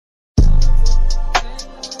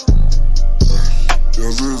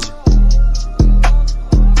Zizzy.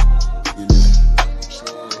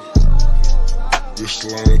 Just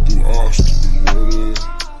sliding through obstacles, you know what I mean?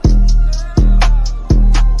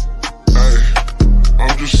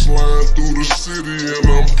 I'm just sliding through the city and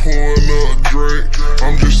I'm pouring up drink.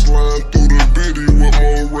 I'm just sliding through the bitty with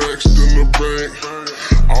more racks than the bank.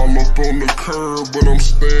 All up on the curb, but I'm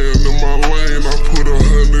staying in my lane. I put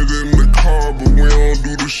 100 in the car, but we don't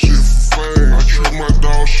do the shit for fame. I treat my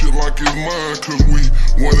dog shit like it's mine, cause we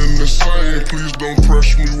one and the same. Please don't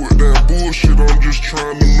press me with that bullshit, I'm just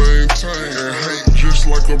trying to maintain. And hate just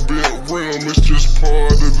like a bent rim, it's just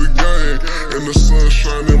part of the game. And the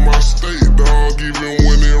sunshine in my state, dog, even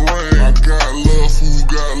when it rain. I got love for who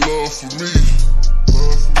got love for me.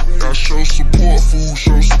 I show support for who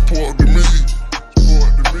show support to me.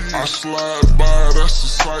 I slide by, that's a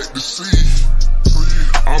sight to see.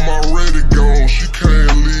 I'm already gone, she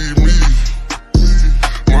can't leave me.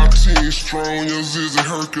 My team strong, young Zizzy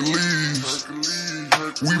Hercules.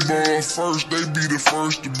 We born first, they be the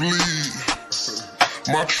first to bleed.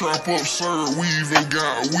 My trap absurd, we even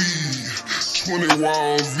got weed. 20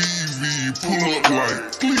 wall VV, pull up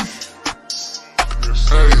like Glee.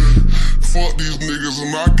 Hey, fuck these niggas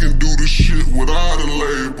and I can do this shit without a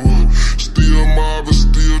label. Still mobbing,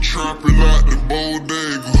 still trapping out the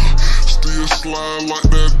bodega. Still slide like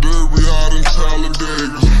that derby out in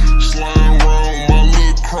Talladega. Sliding around my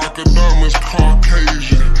little crocodile is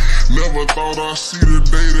Caucasian. Never thought I'd see the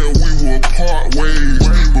day that we would part ways.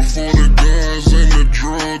 Before the guns and the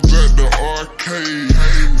drugs at the arcade.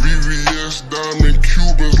 VVS diamond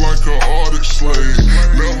Cubans like an Arctic slave.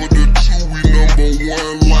 Never the two, we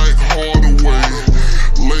 #1 like Hardaway.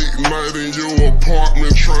 Late night in your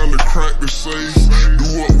apartment trying to crack the safe. Do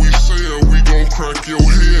what we say and we gon' crack your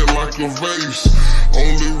head like a vase.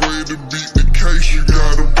 Only way to beat the case, you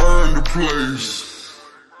gotta burn the place.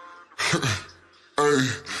 Ay,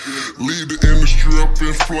 leave the industry up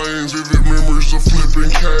in flames, vivid memories of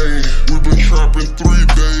flipping cane. We've been trapping 3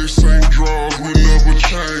 days, same draws, we never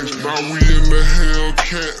changed. Now we in the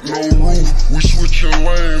Hellcat, no roof, we switching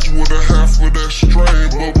lanes with a half of that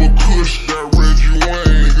strain. Bubba Kush, that Reggie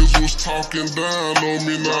Wayne. Niggas was talking down on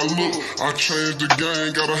me, now look, I changed the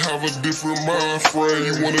game. Gotta have a different mind frame,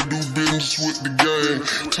 you wanna do business with the game.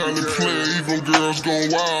 Tiny player, even girls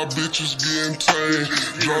gone wild, bitches getting tame.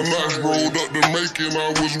 John Knox rolled up the making, I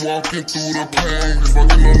was walking through the pain.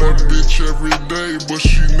 Fucking on that bitch every day, but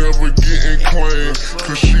she never getting claimed.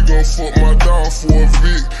 Cause she gon' fuck my dog for a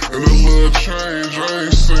Vic and a little change. I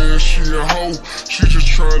ain't saying she a hoe, she just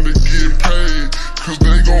trying to get paid. Cause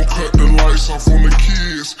they gon' cut the lights off on the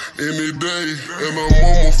kids any day. And her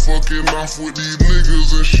mama fucking off with these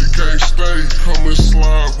niggas and she can't stay. Come and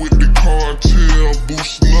slide with the cartel,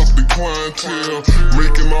 boosting up the clientele.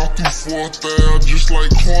 Making off through 4,000 just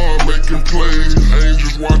like Quan making plays.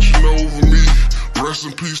 Angels watching over me, rest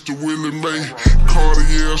in peace to Willie Mae.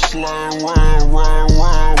 Cartier sliding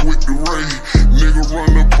round with the Ray. Nigga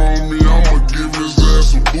run up on me, I'ma give his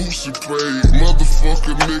ass a Boosie paid.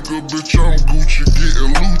 Motherfucker nigga, bitch, I'm Gucci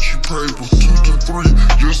getting Lucci paper. 2 to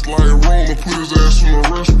 3, just like Rona, put his ass on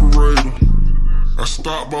a respirator. I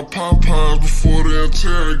stopped by Popeyes before the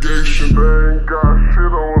interrogation. They ain't got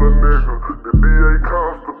shit on a nigga, the DA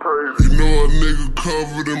constipated. You know a nigga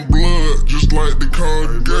covered in blood, just like the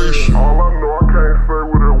congregation. All I know, I can't say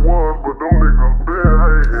what it was, but them niggas been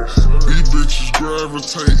hating. These bitches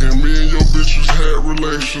gravitating, me and your bitches had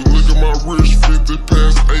relations. Look at my wrist, 50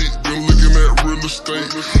 past 8, been looking at real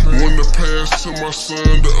estate. One to pass to my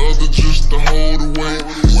son, the other just to hold away.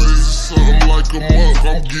 Something like a month,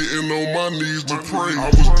 I'm getting on my knees to pray.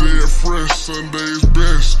 I was dead fresh, Sunday's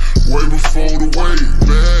best, way before the wait.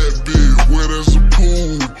 Bad bitch, wet as a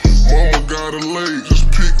pool, mama got it late.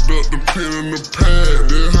 Just picked up the pen and the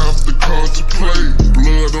pad, didn't have to contemplate.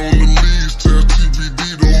 Blood on the leaves, tell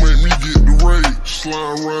TBD don't make me get the raid.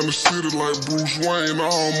 Sliding around the city like Bruce Wayne, I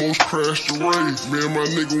almost crashed the race. Me and my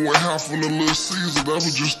nigga went half on the Little Caesar, that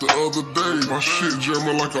was just the other day. My shit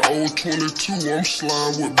jamming like an old 22, I'm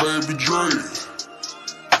sliding with Baby Dre.